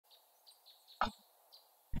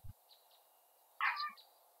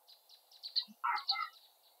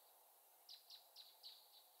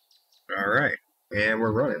And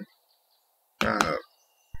we're running.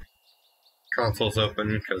 Console's open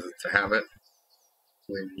because it's a habit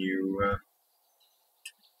when you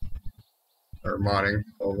are modding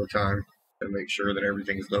all the time to make sure that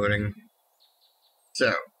everything's loading.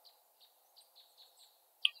 So,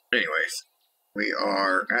 anyways, we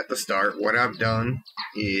are at the start. What I've done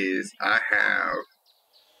is I have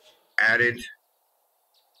added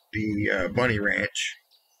the bunny ranch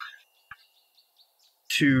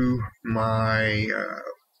to my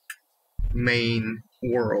main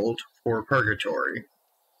world for Purgatory,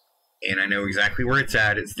 and I know exactly where it's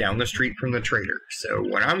at. It's down the street from the trader. So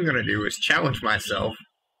what I'm going to do is challenge myself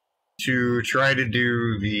to try to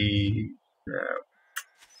do the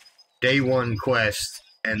day 1 quest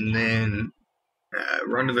and then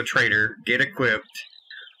run to the trader, get equipped,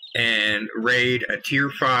 and raid a tier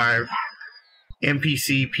 5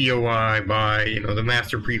 NPC POI by, the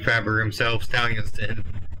master prefabber himself, Stallionston,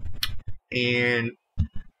 and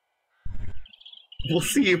we'll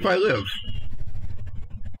see if I live.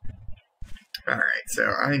 Alright,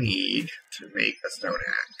 so I need to make a stone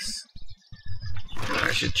axe. And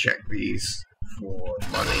I should check these for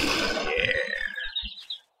money. Yeah.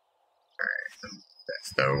 Alright, that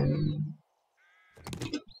stone.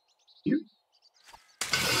 You?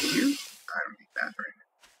 I don't need that right now.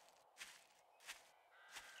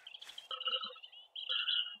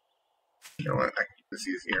 You know what? I can keep this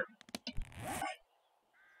easier.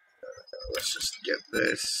 Let's just get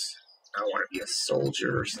this. I want to be a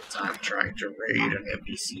soldier since I'm trying to raid an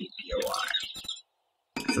NPC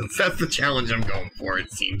POI. Since that's the challenge I'm going for,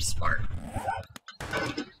 it seems smart.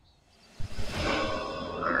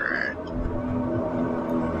 Alright.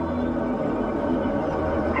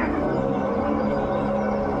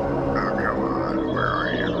 Oh, come on. Where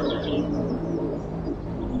are you?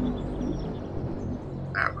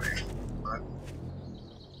 That way. What?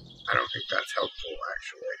 I don't think that's helpful,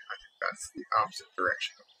 actually. I think that's the opposite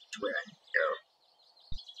direction of which way I can go.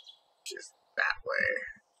 Just that way.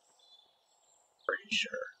 Pretty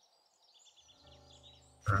sure.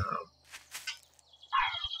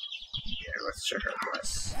 Yeah, let's check our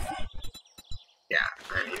quests. Yeah,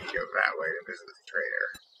 I need to go that way to visit the trader.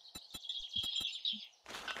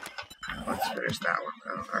 Let's finish that one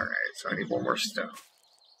though. Alright, so I need 1 more stone.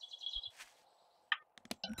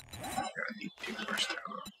 I'm gonna need 2 more stone.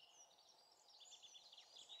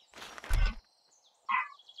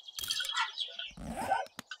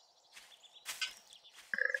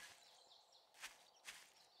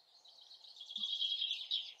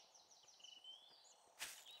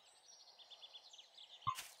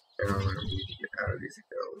 I need to get out of these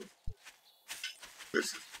hills. This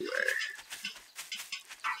is the way.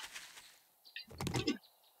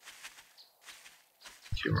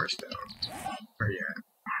 2 more stone. Where are you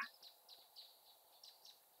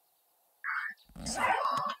at? So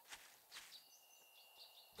long.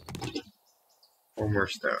 1 more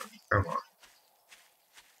stone. Come on.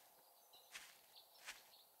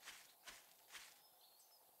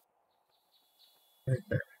 Right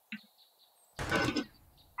there.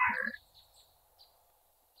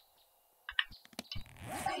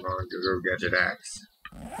 Come on, go gadget axe.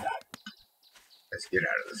 Let's get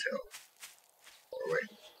out of this hill. Or wait.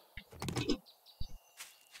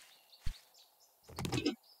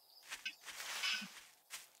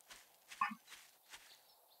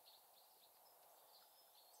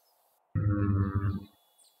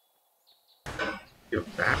 Go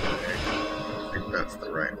that way. I think that's the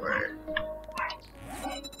right way.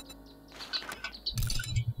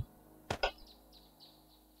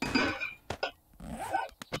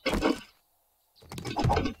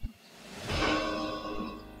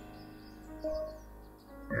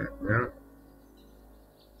 No.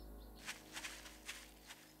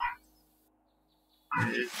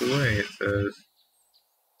 It's the way it says.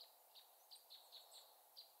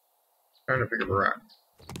 Trying to pick up a rock.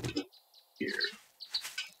 Here.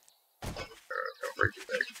 Don't break your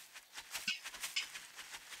leg.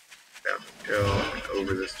 Down the hill and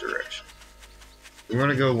over this direction. We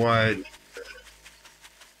want to go wide.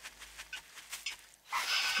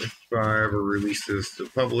 If I ever release this to the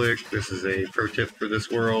public, this is a pro tip for this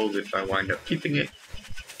world if I wind up keeping it.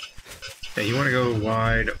 And you want to go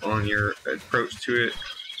wide on your approach to it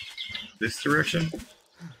this direction.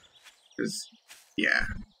 Because, yeah,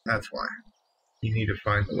 that's why. You need to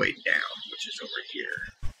find the way down, which is over here.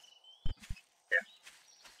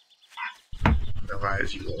 Yeah.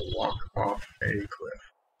 Otherwise, you will walk off a cliff.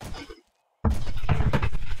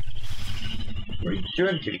 What are you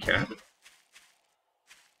doing, kitty cat?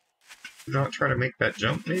 Not try to make that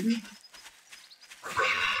jump, maybe?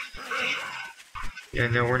 Yeah,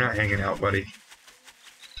 no, we're not hanging out, buddy.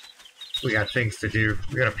 We got things to do.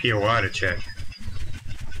 We got a POI to check.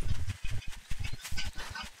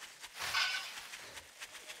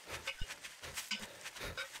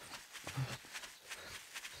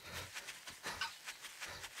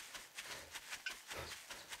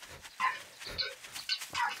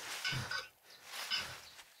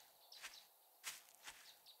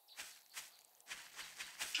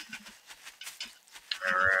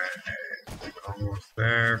 Alright, almost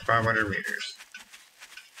there. 500 meters.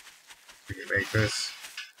 We can make this.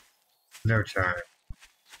 No time.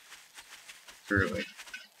 Really.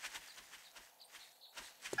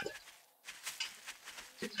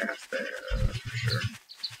 Get past that, for sure.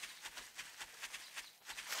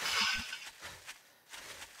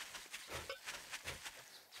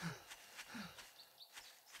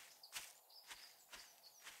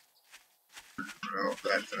 I don't know if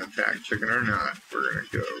that's an attack chicken or not. We're gonna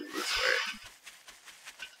go this way.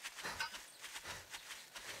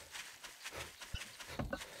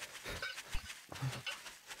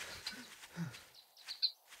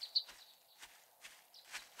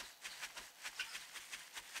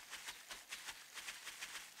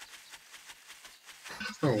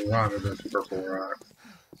 There's a lot of those purple rocks.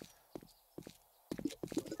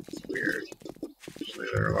 It's weird. Usually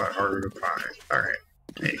they're a lot harder to find. Alright.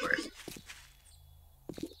 Anyways.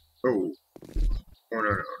 Oh. Oh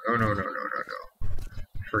no.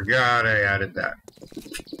 Forgot I added that.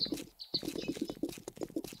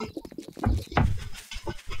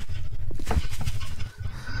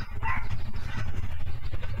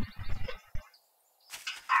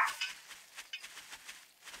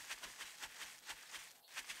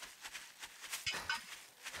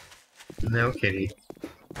 No kitty.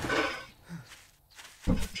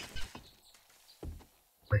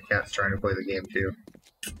 My cat's trying to play the game too.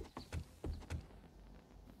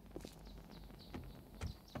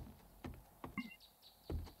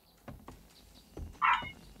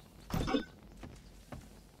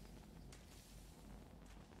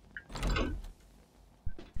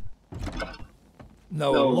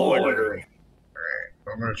 No loitering. Alright,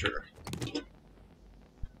 I'm gonna try.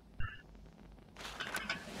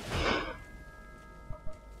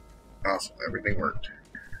 Awesome, everything worked.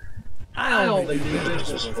 I only do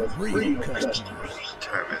business with real customers. What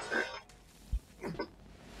time is it?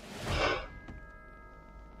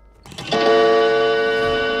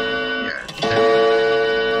 Yeah, it's 10.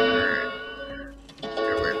 Alright. Let's go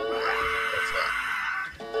away from that. That's fine.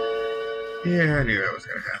 Yeah, I knew that was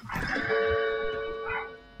gonna happen.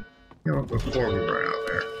 You know, before we run out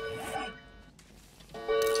there,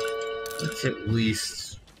 let's at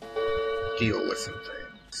least deal with some things.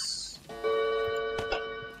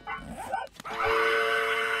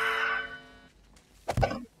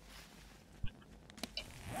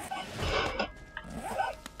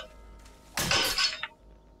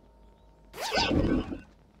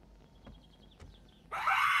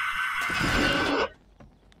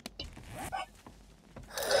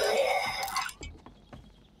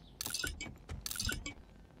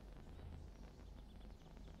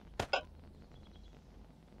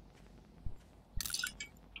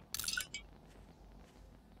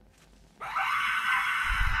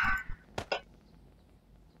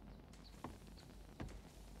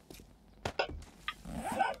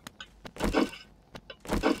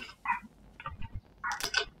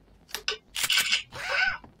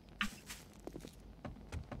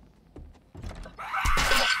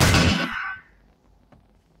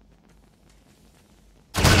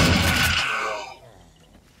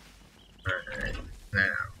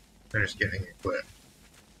 Finish getting equipped.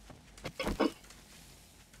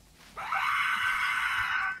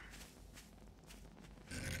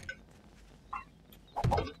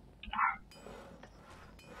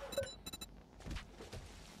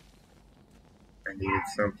 I needed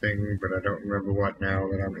something, but I don't remember what now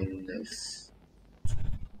that I'm eating this.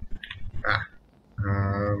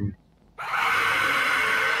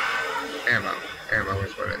 Ammo. Ammo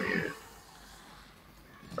is what I needed.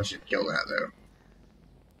 I should kill that though.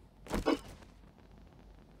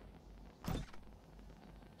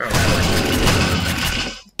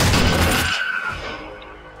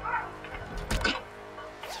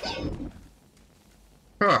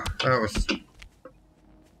 Huh, that was...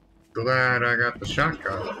 Glad I got the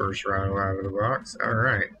shotgun first round out of the box.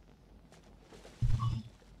 Alright.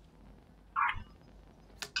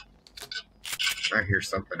 I hear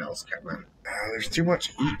something else coming. There's too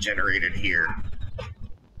much heat generated here.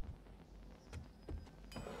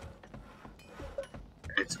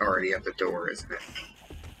 It's already at the door, isn't it?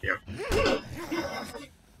 Yep.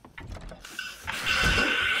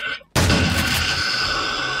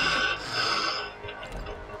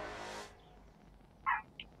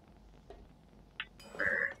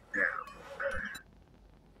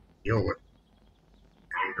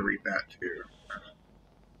 need that too.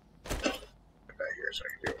 Put that here so I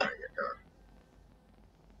can do it when I get done.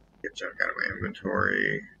 Get junk out of my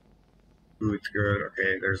inventory. Food's good.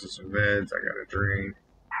 Okay, there's some meds. I got a drink.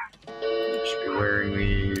 I should be wearing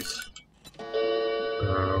these.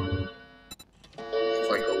 It's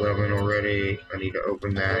like 11 already. I need to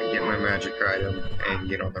open that, get my magic item, and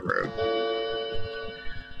get on the road.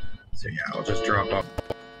 So yeah, I'll just drop off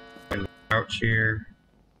my couch here.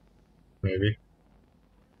 Maybe.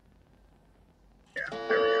 Yeah,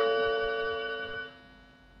 there we go.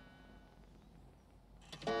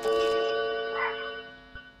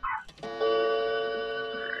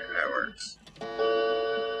 Alright, that works.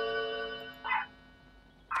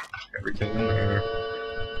 Everything in there.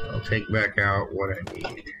 I'll take back out what I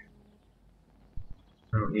need.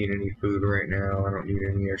 I don't need any food right now. I don't need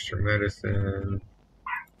any extra medicine.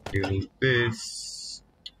 I do need this.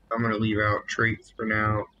 I'm gonna leave out traits for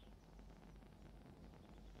now.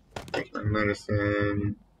 Take my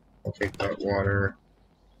medicine. I'll take that water.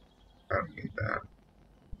 I don't need that.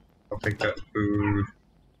 I'll take that food.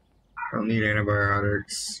 I don't need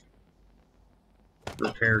antibiotics.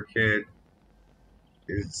 Repair kit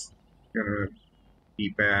is gonna be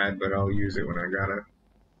bad, but I'll use it when I got it.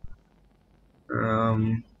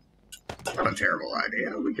 Not a terrible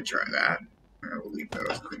idea. We could try that. I will leave those.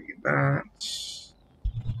 I'm gonna get that.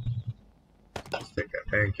 Let's take that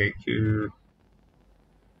pancake too.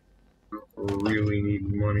 Don't really need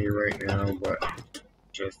money right now, but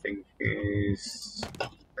just in case,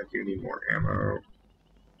 I do need more ammo.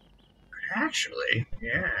 Actually,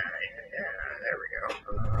 yeah, there we go.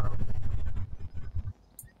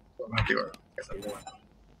 What am I doing? I guess I'm going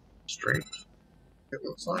strength, it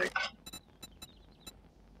looks like.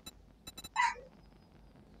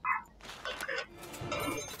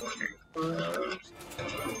 Okay. Closed.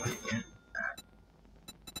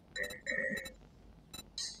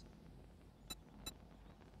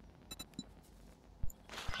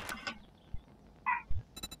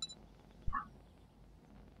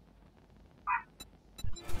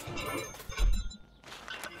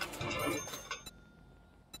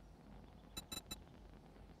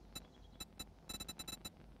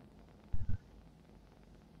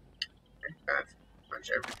 That's pretty much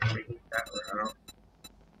everything we need that route.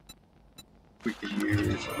 We could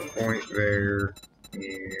use a point there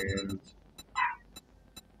and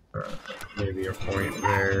maybe a point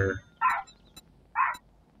there.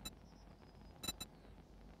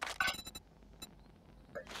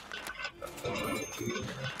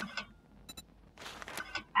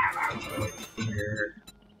 Here.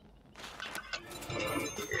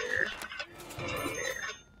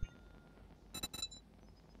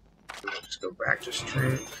 We'll just go back to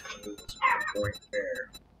strength. We'll just put a point there.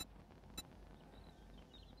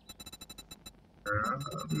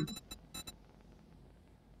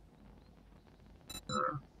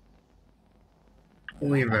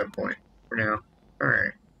 We'll leave that point for now.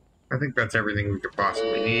 Alright. I think that's everything we could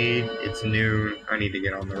possibly need. It's noon. I need to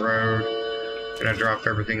get on the road. And I dropped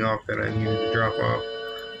everything off that I needed to drop off.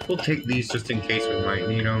 We'll take these just in case we might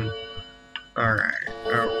need them. Alright.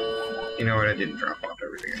 Oh, you know what? I didn't drop off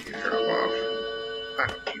everything I need to drop off. I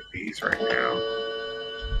don't need these right now.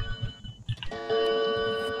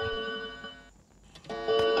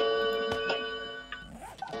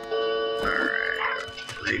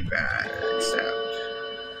 Read that, accept.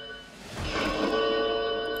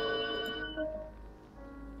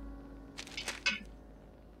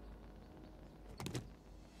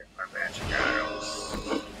 Get my magic items.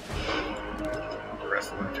 The rest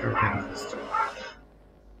of my tokens and stuff.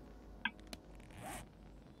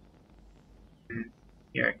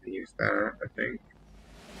 Yeah, I can use that, I think.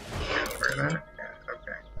 Transfer that? Yeah,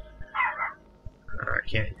 okay. I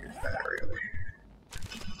can't use that really.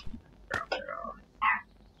 Drop it off.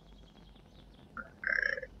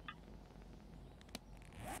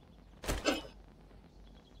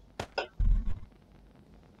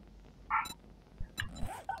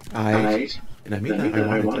 And I mean that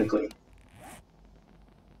ironically.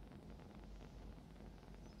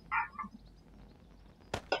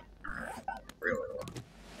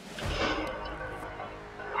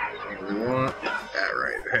 We want that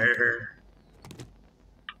right there.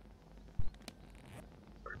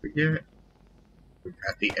 What did we get? We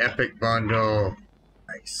got the epic bundle.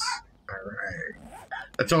 Nice. Alright.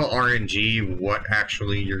 That's all RNG, what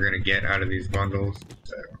actually you're gonna get out of these bundles.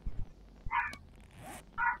 So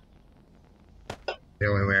the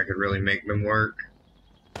only way I could really make them work.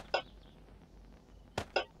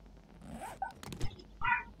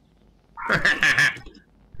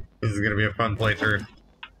 This is gonna be a fun playthrough.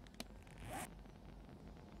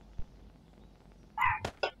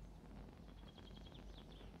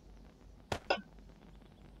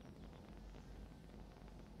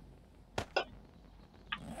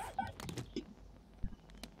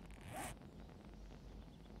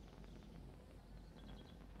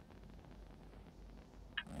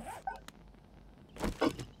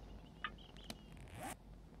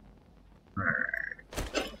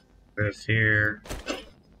 This here.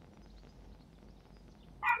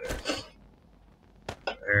 This.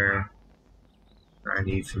 There. I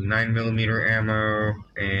need some 9mm ammo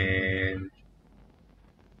and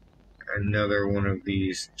another one of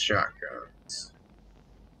these shotguns.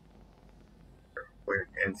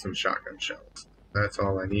 And some shotgun shells. That's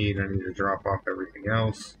all I need. I need to drop off everything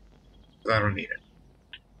else, because I don't need it.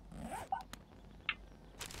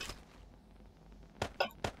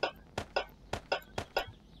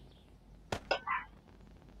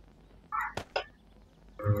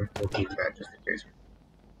 We'll keep that just in case.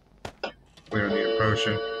 We don't need a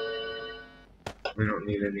potion. We don't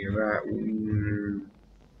need any of that.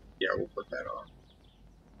 Yeah, we'll put that on.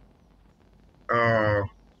 Oh,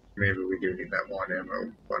 maybe we do need that one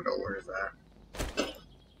ammo bundle. Where is that?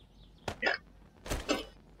 Yeah.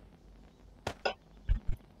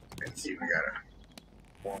 Let's see, we got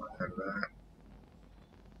one of that.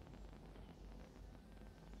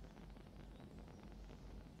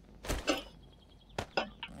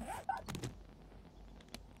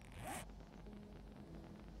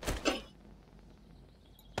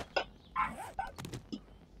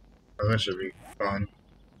 Oh, that should be fun.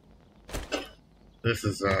 This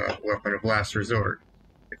is a weapon of last resort.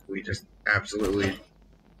 If we just absolutely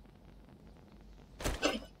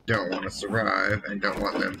don't want to survive and don't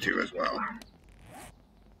want them to as well.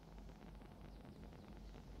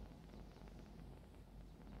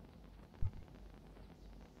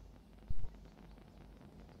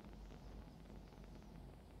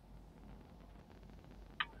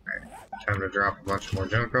 Alright, time to drop a bunch more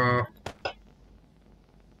junk off.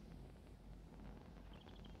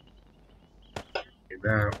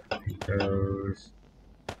 That, those.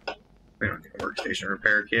 We don't need a workstation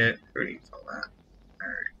repair kit. Who needs all that?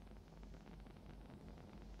 Alright.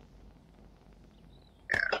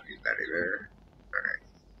 Yeah, I don't need that either. Alright.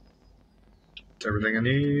 That's everything I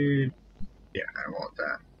need. Yeah, I want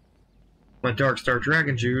that. My Dark Star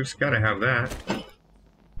Dragon Juice, gotta have that.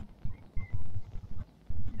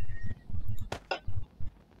 Alright,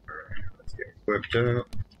 let's get equipped up.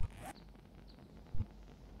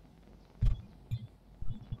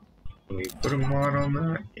 Can we put a mod on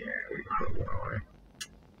that? Yeah, we can put one on it.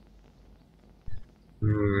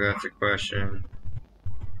 Ooh, that's a question.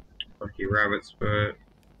 Lucky rabbit's foot.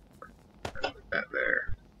 Put that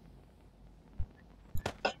there.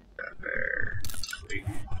 Put that there. Sweet.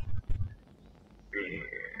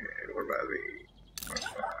 And what about the...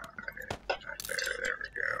 Right there we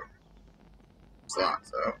go.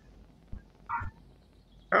 Slots up.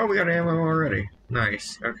 Oh, we got ammo already.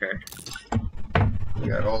 Nice, okay. We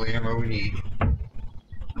got all the ammo we need.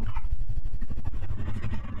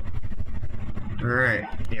 Alright.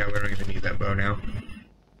 Yeah, we don't even need that bow now.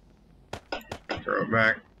 Throw it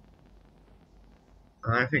back.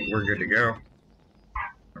 I think we're good to go. I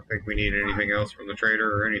don't think we need anything else from the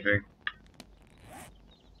trader or anything.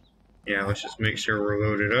 Yeah, let's just make sure we're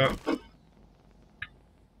loaded up.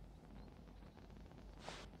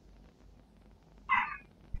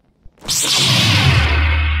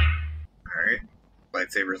 Alright.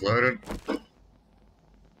 Lightsaber's loaded.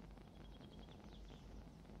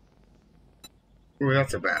 Ooh,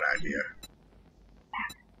 that's a bad idea.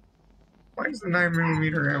 Why is the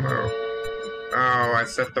 9mm ammo? Oh, I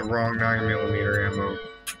set the wrong 9mm ammo.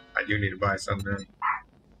 I do need to buy some then.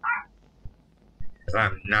 Because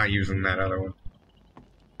I'm not using that other one.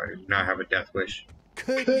 I do not have a death wish.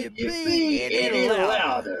 Could you be any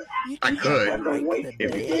louder? I could.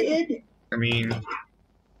 If you did. I mean,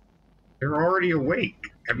 they're already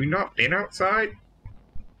awake. Have you not been outside?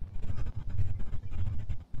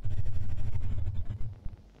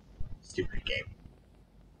 Stupid game.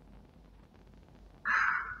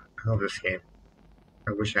 I love this game.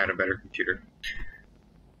 I wish I had a better computer.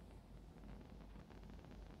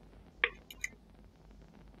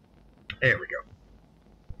 There we go.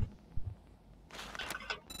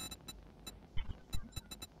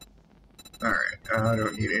 Alright, I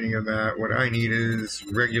don't need any of that. What I need is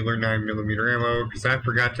regular 9mm ammo, because I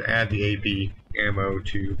forgot to add the AP ammo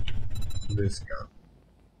to this gun.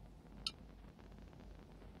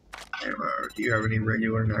 Ammo. Do you have any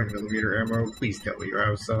regular 9mm ammo? Please tell me you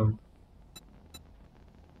have some.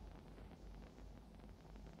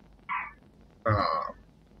 Oh,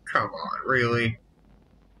 come on, really?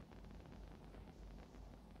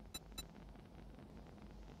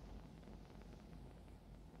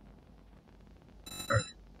 Okay.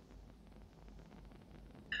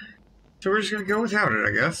 So we're just gonna go without it,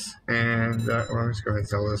 I guess. And, well, let's go ahead and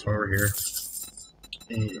sell this while we're here.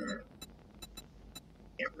 And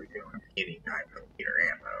we don't have any 9mm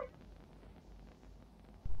ammo.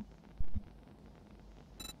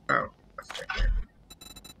 Oh, let's check here.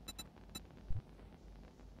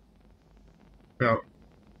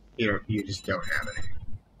 You just don't have any.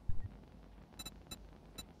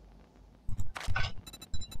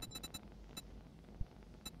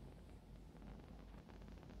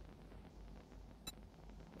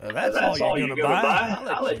 That's all you're gonna buy?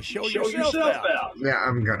 I'll let you show yourself out. Yeah,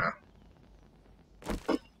 I'm gonna.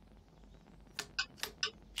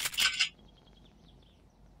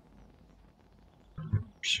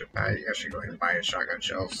 I should go ahead and buy his shotgun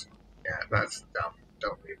shells. Yeah, that's dumb.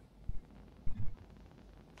 Don't leave.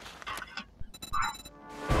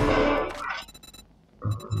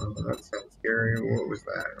 That sounds scary. What was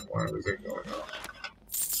that? Why was it going on?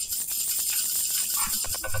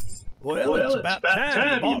 Well, it's about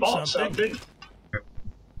time you bought something.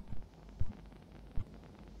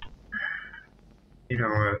 You know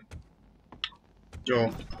what?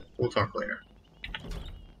 Joel, we'll talk later.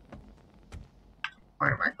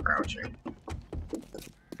 Why am I crouching?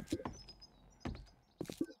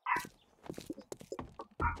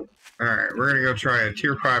 Alright, we're gonna go try a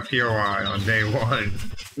tier 5 POI on day 1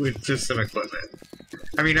 with just some equipment.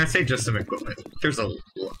 I mean, I say just some equipment. There's a... yeah.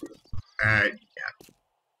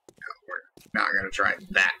 No, we're not gonna try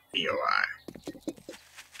that POI.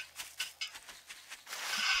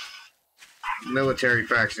 Military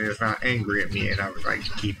faction is not angry at me, and I would like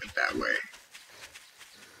to keep it that way.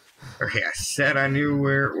 Okay, I said I knew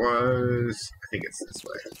where it was. I think it's this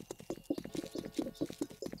way.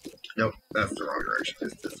 Nope, that's the wrong direction.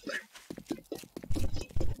 It's this way.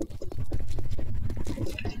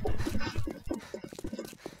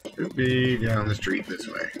 Could be down the street this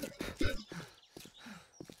way.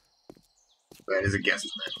 That is a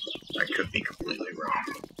guesstimate. I could be completely wrong.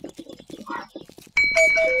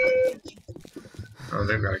 Oh,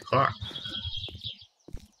 they've got a clock.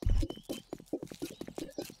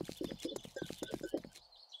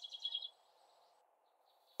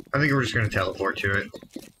 I think we're just going to teleport to it.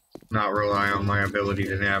 Not rely on my ability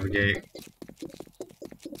to navigate.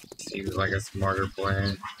 Seems like a smarter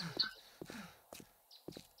plan.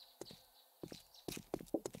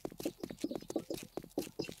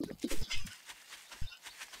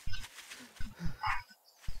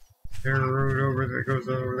 Is there a road over that goes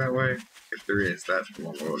over that way? If there is, that's the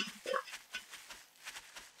one we're looking for.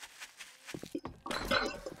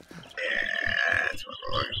 Yeah, that's what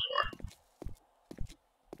we're looking for.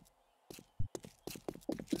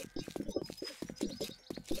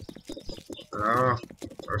 Oh,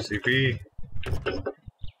 RCP.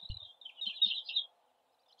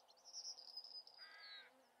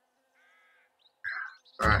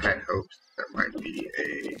 I had hopes there might be a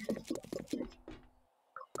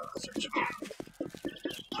search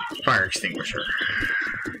fire extinguisher.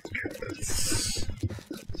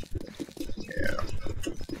 Yeah.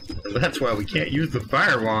 That's why we can't use the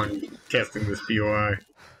fire wand testing this POI.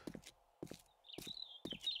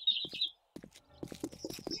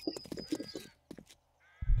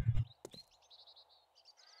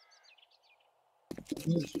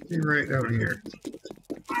 It should be right down here.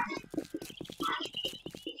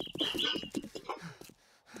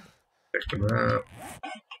 Pick them up.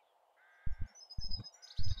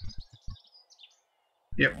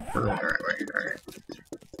 Yep, we're going the right way. Alright.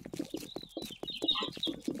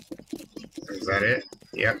 Is that it?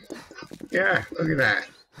 Yep. Yeah, look at that.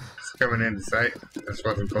 It's coming into sight. This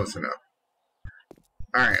wasn't close enough.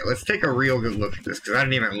 Alright, let's take a real good look at this, because I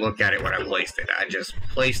didn't even look at it when I placed it. I just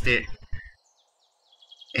placed it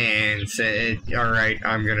and said, alright,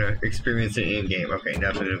 I'm gonna experience it in-game. Okay,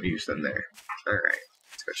 nothing of use in there. Alright,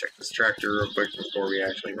 let's go check this tractor real quick before we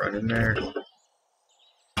actually run in there.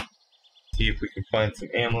 See if we can find some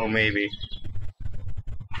ammo, maybe.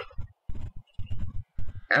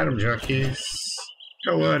 Atom junkies.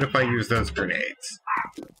 You know what, if I use those grenades?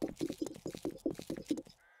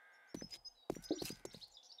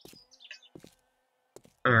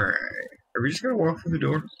 Alright. Are we just gonna walk through the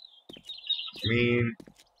door? I mean,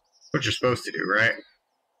 what you're supposed to do, right?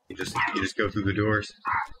 You just go through the doors.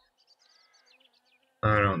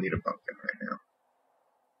 I don't need a pumpkin right now.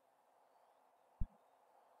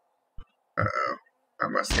 Uh-oh. I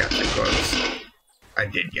must have got too close. I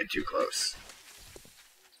did get too close.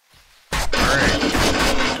 Alright.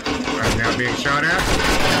 I'm now being shot at.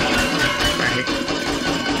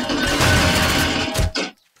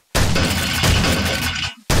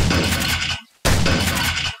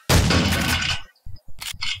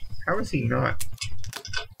 How is he not?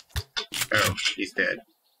 Oh, he's dead.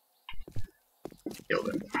 Killed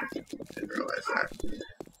him. Didn't realize that.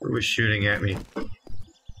 Who was shooting at me? Was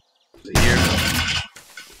it you?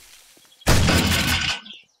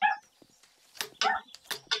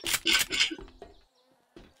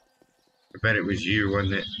 I bet it was you,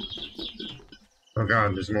 wasn't it? Oh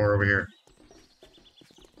god, there's more over here.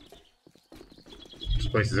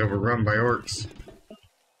 place is overrun by orcs.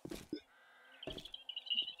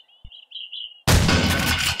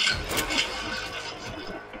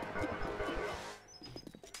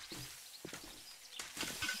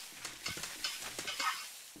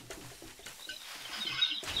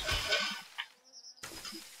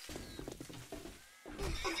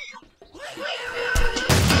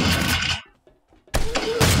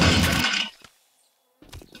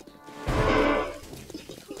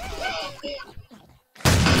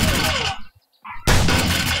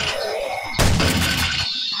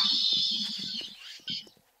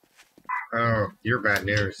 Oh, you're bad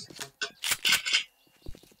news.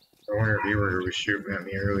 I wonder if you were who was shooting at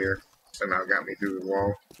me earlier. Somehow got me through the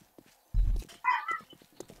wall.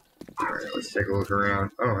 Alright, let's take a look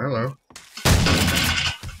around. Oh, hello.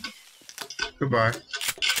 Goodbye.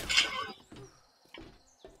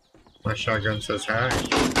 My shotgun says hi.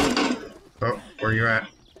 Oh, where you at?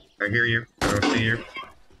 I hear you. I don't see you.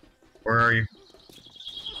 Where are you?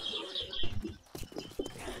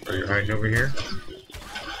 Are you hiding over here?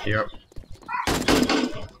 Yep.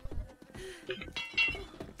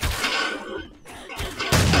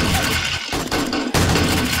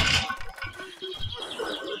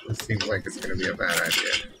 This seems like it's gonna be a bad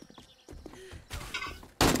idea.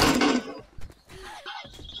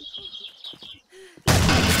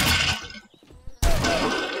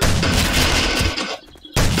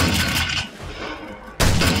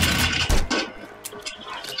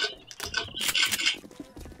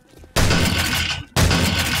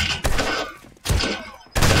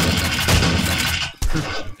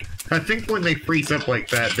 I think when they freeze up like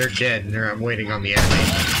that, they're dead, and I'm waiting on the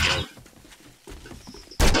animation.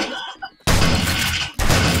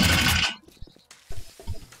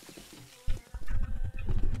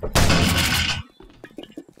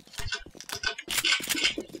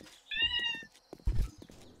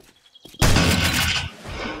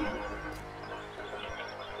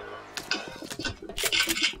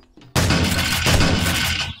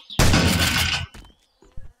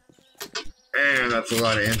 Man, that's a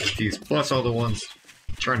lot of entities, plus all the ones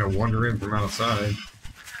trying to wander in from outside.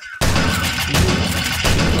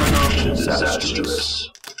 Disastrous.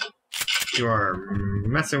 You are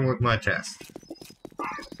messing with my test.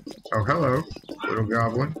 Oh, hello, little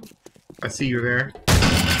goblin. I see you there.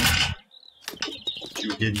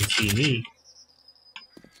 You didn't see me.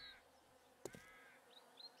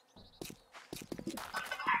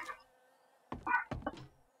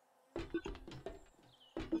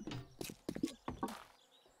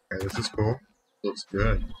 Okay, this is cool. Looks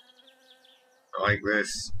good. I like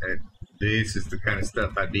this, and this is the kind of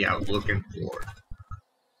stuff I'd be out looking for.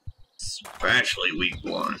 Especially week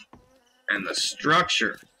 1. And the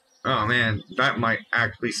structure. Oh man, that might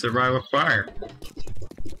actually survive a fire.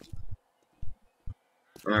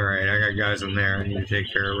 Alright, I got guys in there I need to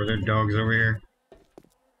take care of. Were there dogs over here?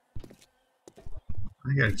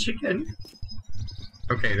 I got a chicken.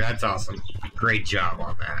 Okay, that's awesome. Great job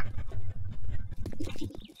on that.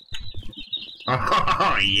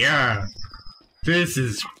 Oh, yeah! This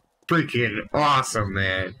is freaking awesome,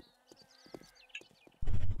 man.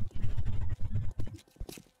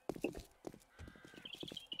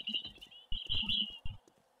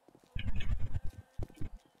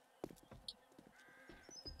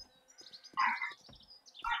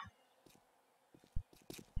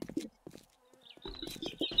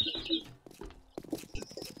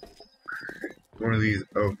 One of these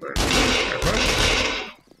open.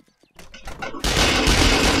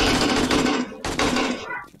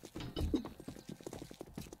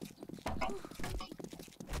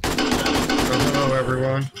 Hello,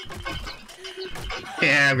 everyone.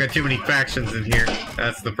 Yeah, I've got too many factions in here.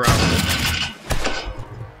 That's the problem.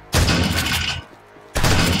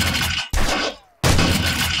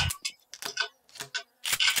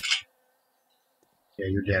 Yeah,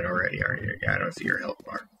 you're dead already, aren't you? Yeah, I don't see your health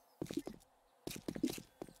bar.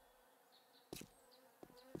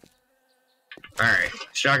 Alright,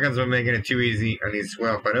 shotgun's been making it too easy. I need to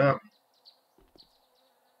swell it up.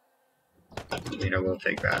 You know, we'll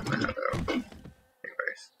take that now, though.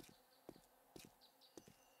 Anyways.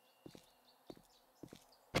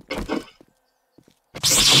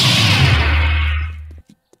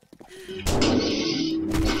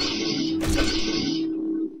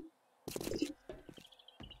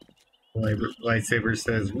 Lightsaber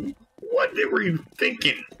says, what were you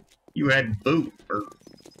thinking? You had boot, or...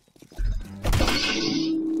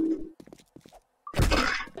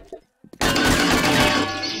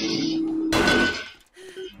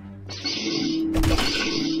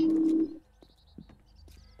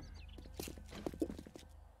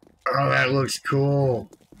 Oh, that looks cool.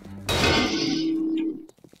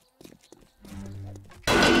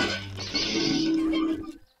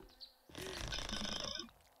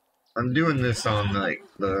 I'm doing this on like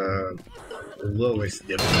the lowest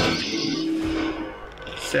difficulty.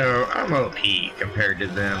 So I'm OP compared to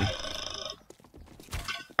them.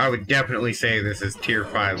 I would definitely say this is tier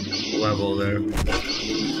 5 level though.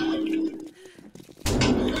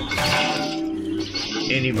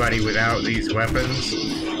 Anybody without these weapons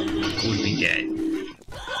would be dead.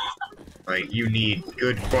 Like, you need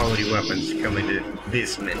good quality weapons to come into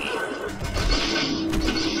this mini. And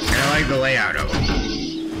I like the layout of them.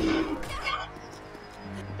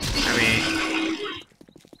 I mean,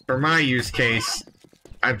 for my use case,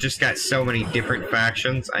 I've just got so many different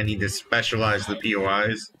factions. I need to specialize the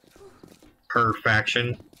POIs per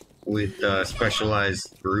faction with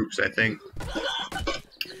specialized groups, I think.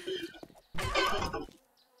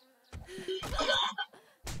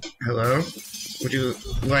 Hello? Would you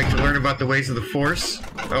like to learn about the ways of the Force?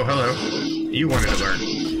 Oh, hello. You wanted to learn.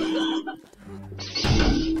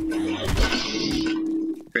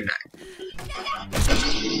 Good night.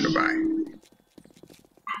 Goodbye.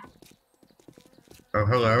 Oh,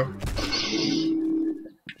 hello.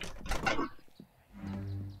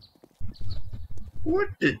 What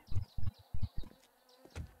did...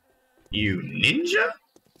 You ninja?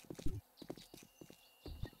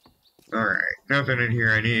 Alright, nothing in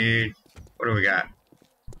here I need. What do we got?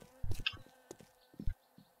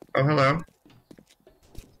 Oh, hello.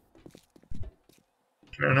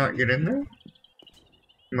 Can I not get in there?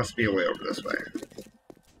 Must be a way over this way.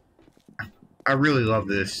 I really love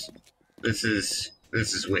this. This is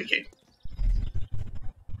wicked.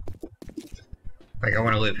 Like, I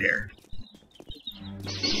want to live here.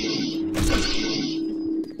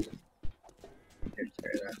 Get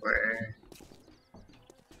there that way.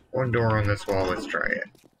 One door on this wall, let's try it.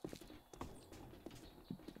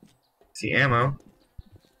 See ammo.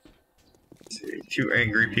 See, 2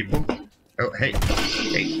 angry people. Oh, hey.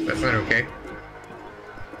 Hey, that's not okay.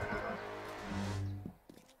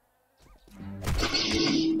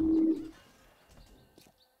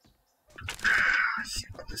 Let's see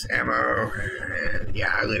about this ammo. And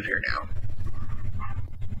yeah, I live here now.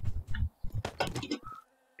 Yeah,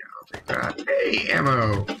 I'll take that. Hey,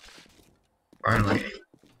 ammo! Finally.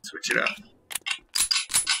 Switch it up.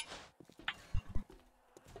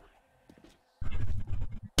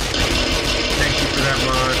 Thank you for that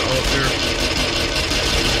mod, Alter.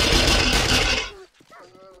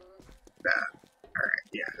 That. Alright,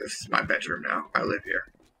 yeah, this is my bedroom now. I live here.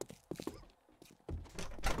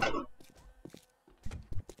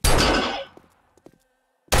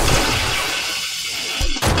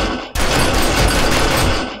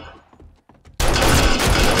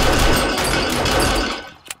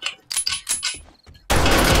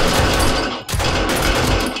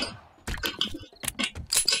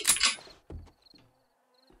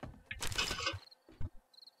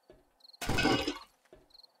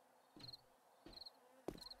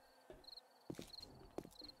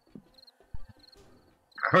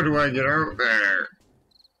 How do I get out there?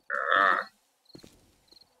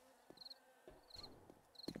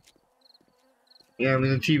 Yeah, I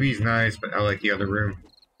mean, the TV's nice, but I like the other room.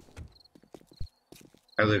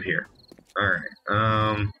 I live here. Alright,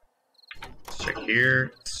 let's check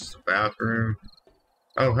here. It's the bathroom.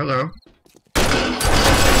 Oh, hello.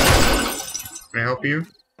 Can I help you?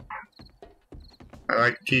 I'd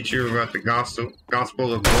like to teach you about the gospel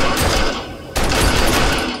of blood.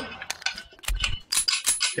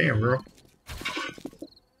 Damn, girl.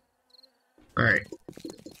 Alright.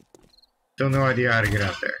 Still no idea how to get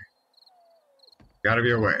out there. Gotta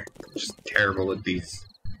be a way. I'm just terrible at these.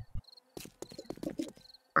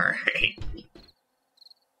 Alright.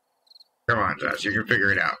 Come on, Josh, you can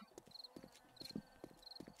figure it out.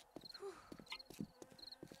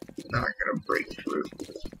 Not gonna break through.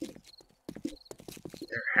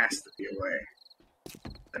 There has to be a way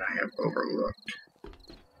that I have overlooked.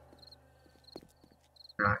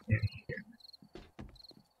 Not in here.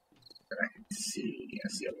 That I can see. I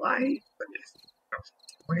see a light, but it's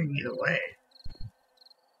pointing either way.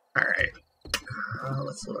 Alright.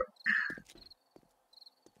 Let's look.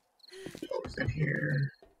 What was in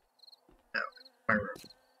here? No, my room.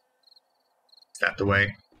 Is that the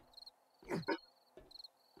way? I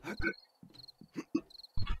don't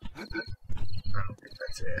think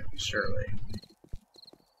that's it, surely.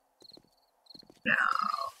 No.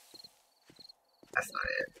 That's not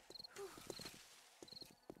it.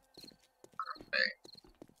 Okay.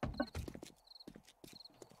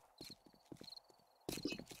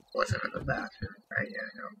 Wasn't in the bathroom. Right, yeah,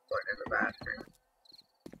 no, wasn't in the bathroom.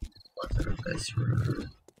 Wasn't in this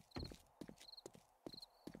room.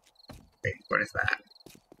 Wait, what is that?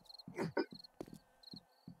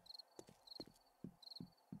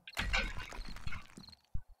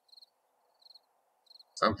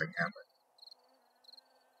 Something happened.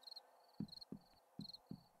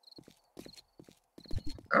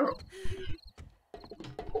 Oh.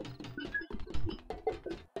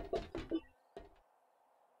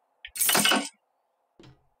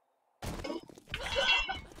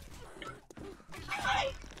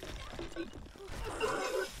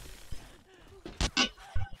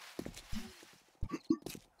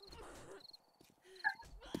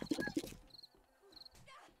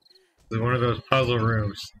 This is one of those puzzle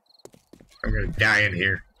rooms. I'm gonna die in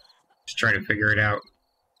here. Just trying to figure it out.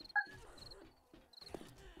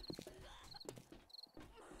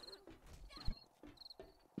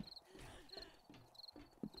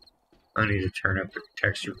 I need to turn up the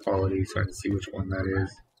texture quality so I can see which one that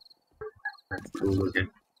is. That's cool looking.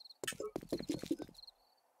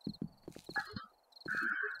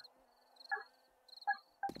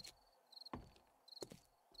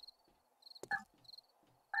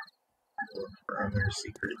 Look for other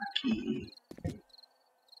secret key.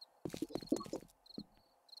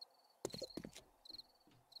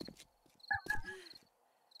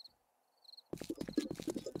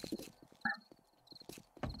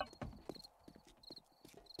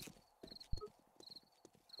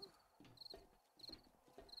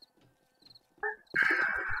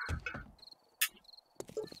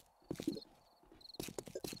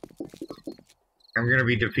 I'm gonna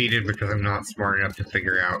be defeated because I'm not smart enough to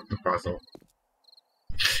figure out the puzzle.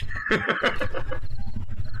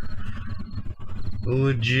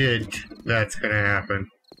 Legit, that's gonna happen.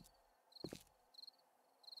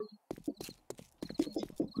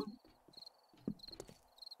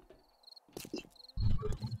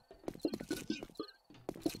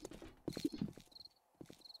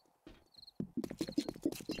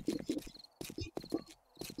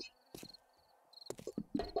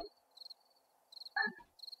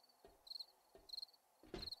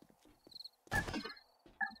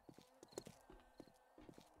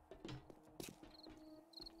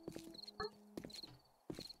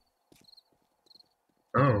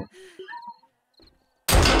 Oh.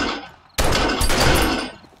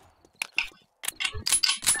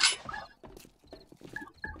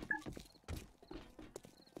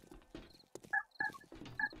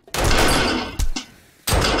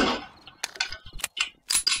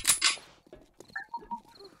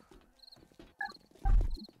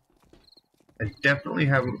 I definitely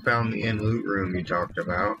haven't found the end loot room you talked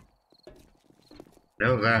about.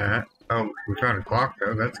 Know that. Oh, we found a clock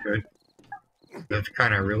though, that's good. That's the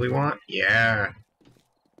kind I really want? Yeah.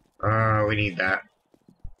 We need that.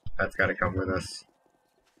 That's gotta come with us.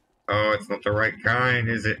 Oh, it's not the right kind,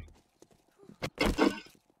 is it?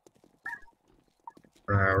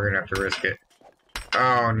 We're gonna have to risk it.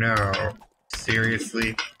 Oh no.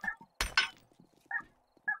 Seriously?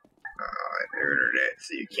 I ordered it,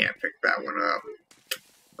 so you can't pick that one up.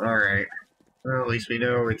 Alright. Well, at least we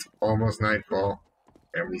know it's almost nightfall,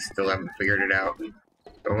 and we still haven't figured it out.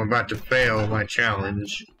 So I'm about to fail my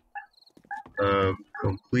challenge of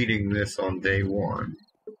completing this on day 1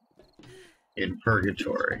 in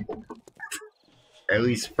Purgatory. At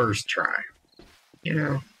least first try. You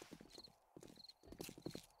know?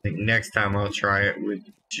 I think next time I'll try it with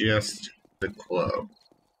just the club.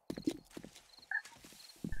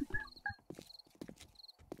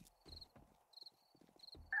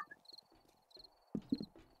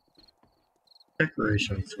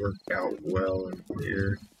 Decorations worked out well in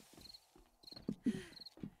here.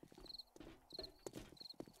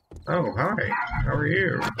 Oh, hi. How are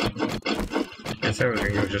you? Guess I was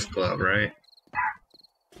gonna go just club, right?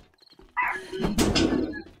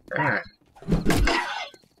 Ah.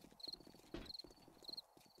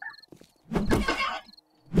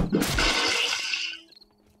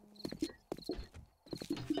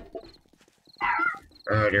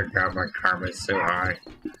 Oh dear God, my karma is so high.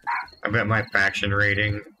 I bet my faction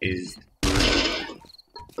rating is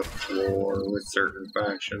the floor with certain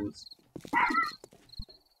factions.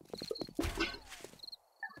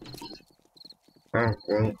 Oh,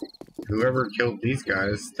 well, whoever killed these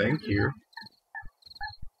guys, thank you.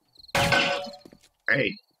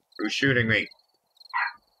 Hey, who's shooting me?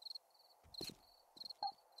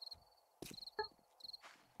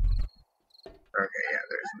 Okay, yeah,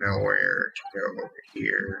 there's nowhere to go over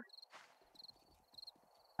here.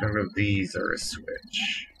 None of these are a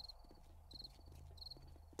switch.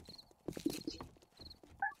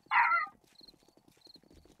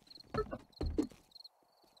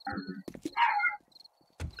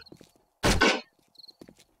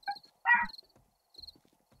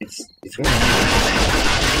 It's one.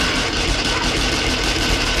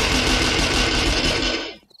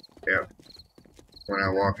 Yep. When I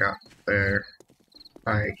walk out there.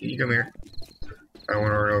 Hi, can you come here? I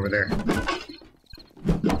want to run over there.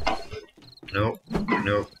 Nope.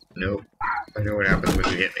 Nope. Nope. I know what happens when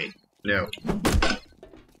you hit me. No.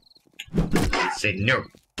 Say no.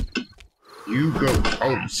 You go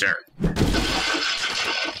home, sir.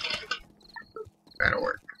 That'll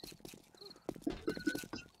work.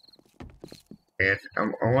 And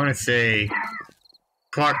I want to say,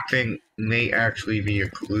 clock thing may actually be a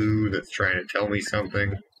clue that's trying to tell me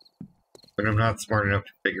something, but I'm not smart enough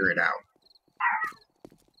to figure it out.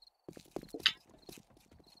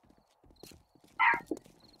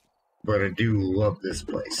 But I do love this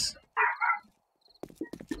place.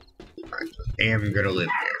 I am gonna live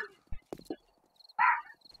here.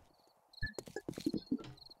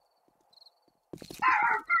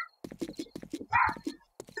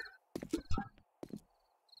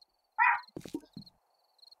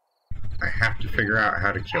 I have to figure out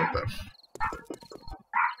how to kill them.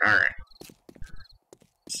 Alright.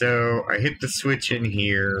 So, I hit the switch in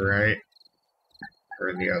here, right? Or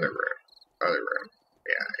in the other room. Other room.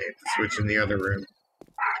 Yeah, I hit the switch in the other room.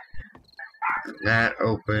 And that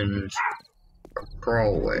opened a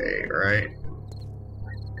crawlway, right?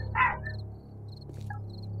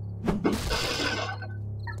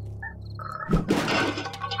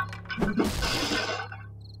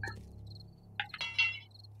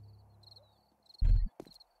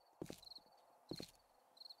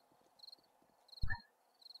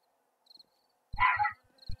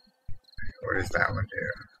 What does that one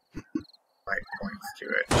do? Light points to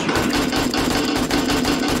it.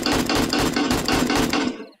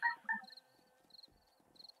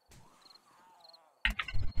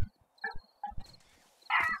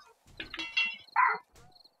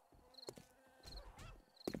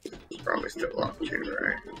 It's probably still locked too,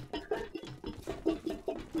 right?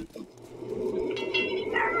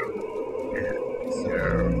 Yeah, so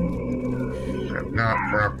I've not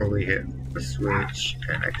properly hit the switch,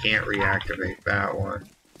 and I can't reactivate that one.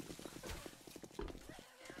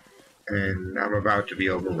 And I'm about to be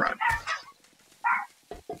overrun.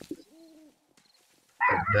 Of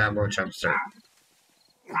that much I'm certain.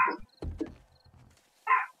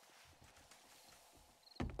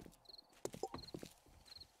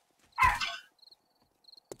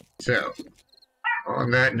 So,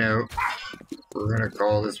 on that note, we're gonna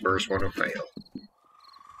call this first one a fail.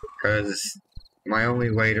 Because my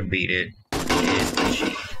only way to beat it is to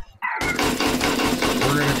cheat.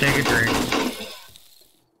 We're gonna take a drink.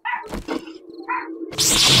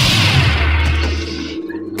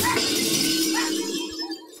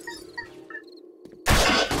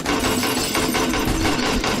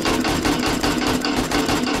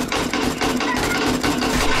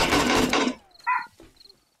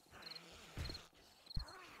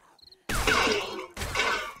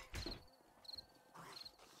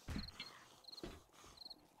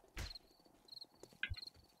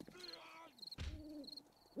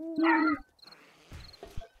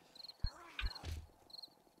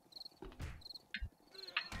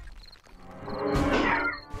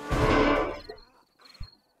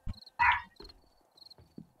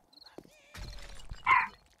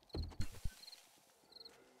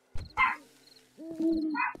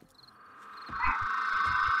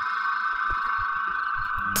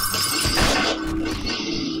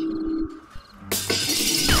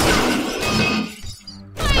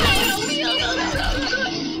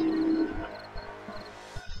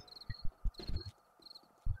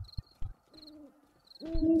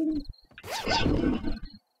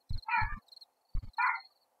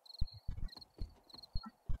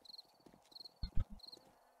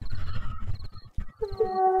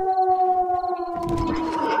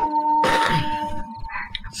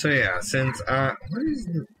 So yeah, since, what is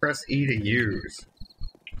the press E to use?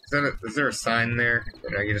 Is there a sign there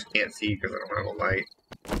that I just can't see because I don't have a light?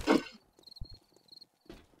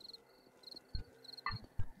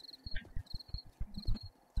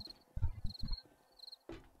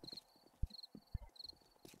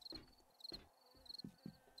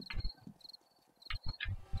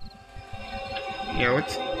 Yeah,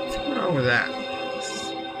 what's going on with that?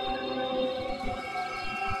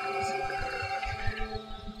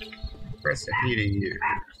 Press the E to use.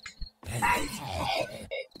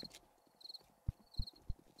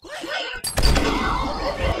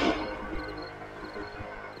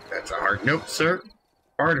 That's a hard nope, sir.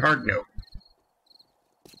 Hard nope.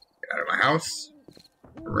 Get out of my house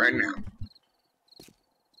right now.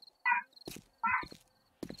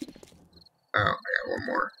 Oh, I got one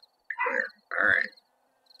more. There. Alright.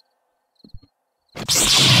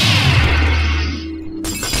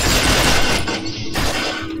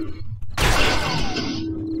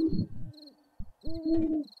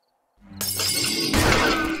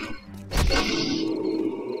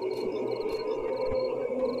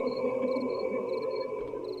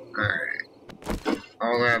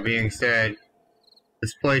 that being said,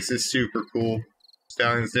 this place is super cool.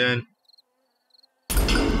 Stallion's Den.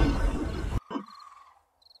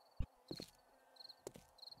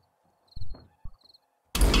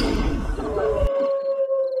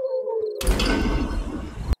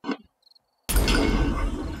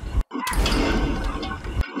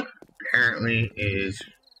 Apparently is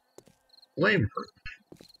flame proof.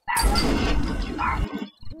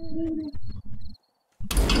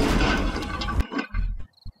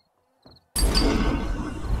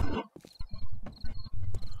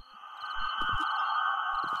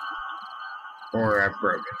 Or I've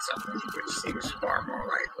broken something, which seems far more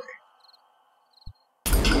likely.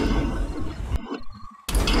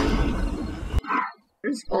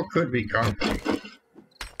 This all could be concrete.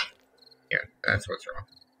 Yeah, that's what's wrong.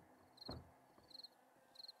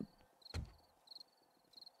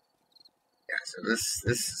 Yeah, so this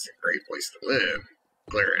is a great place to live.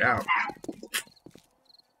 Clear it out.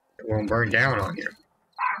 It won't burn down on you.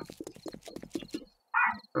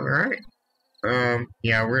 Alright.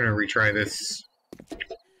 Yeah, we're gonna retry this.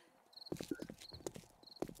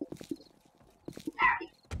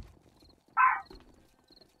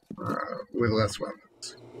 With less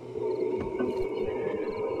weapons.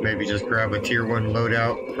 Maybe just grab a tier 1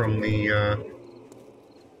 loadout from the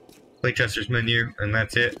playtester's menu, and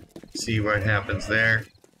that's it. See what happens there.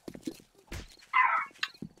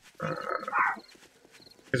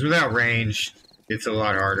 Because without range, it's a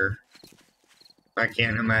lot harder. I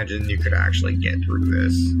can't imagine you could actually get through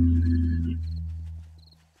this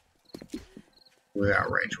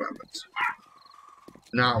without ranged weapons.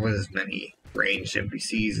 Not with as many ranged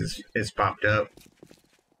NPCs as popped up.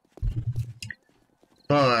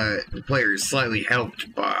 But the player is slightly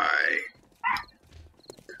helped by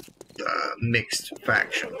the mixed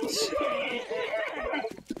factions.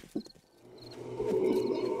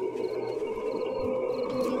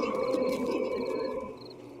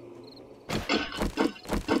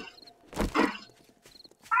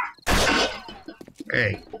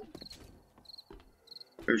 Hey.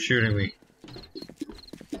 Who's shooting me?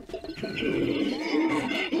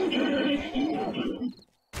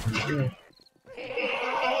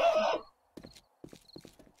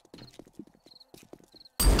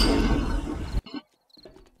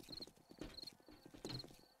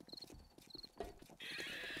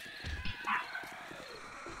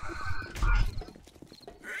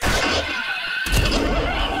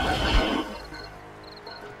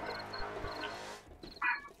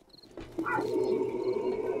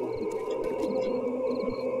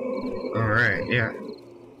 Alright, yeah.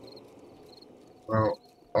 Well,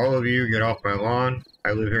 all of you get off my lawn.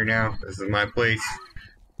 I live here now. This is my place.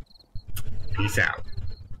 Peace out.